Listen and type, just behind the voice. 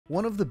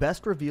One of the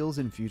best reveals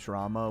in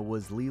Futurama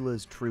was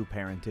Leela's true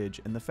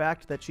parentage and the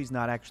fact that she's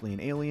not actually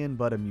an alien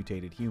but a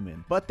mutated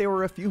human. But there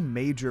were a few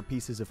major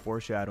pieces of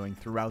foreshadowing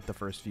throughout the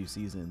first few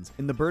seasons.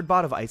 In the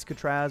Birdbot of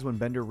Icecatraz, when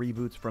Bender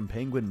reboots from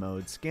penguin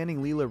mode,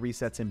 scanning Leela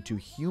resets him to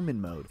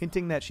human mode,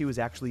 hinting that she was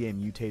actually a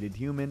mutated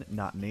human,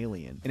 not an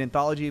alien. In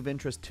Anthology of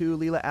Interest 2,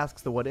 Leela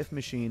asks the What If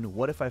machine,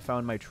 "What if I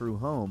found my true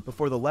home?"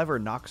 before the lever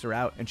knocks her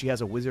out and she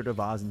has a Wizard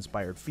of Oz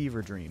inspired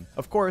fever dream.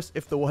 Of course,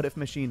 if the What If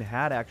machine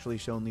had actually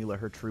shown Leela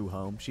her true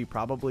home, she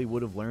probably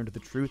would have learned the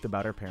truth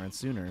about her parents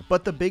sooner.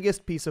 But the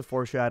biggest piece of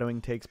foreshadowing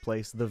takes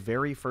place the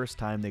very first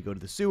time they go to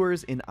the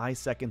sewers in I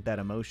Second That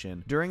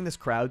Emotion. During this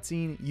crowd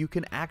scene, you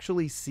can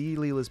actually see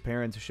Leela's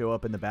parents show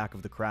up in the back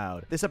of the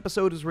crowd. This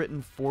episode was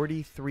written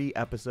 43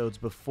 episodes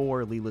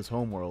before Leela's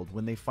homeworld,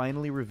 when they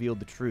finally revealed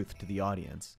the truth to the audience.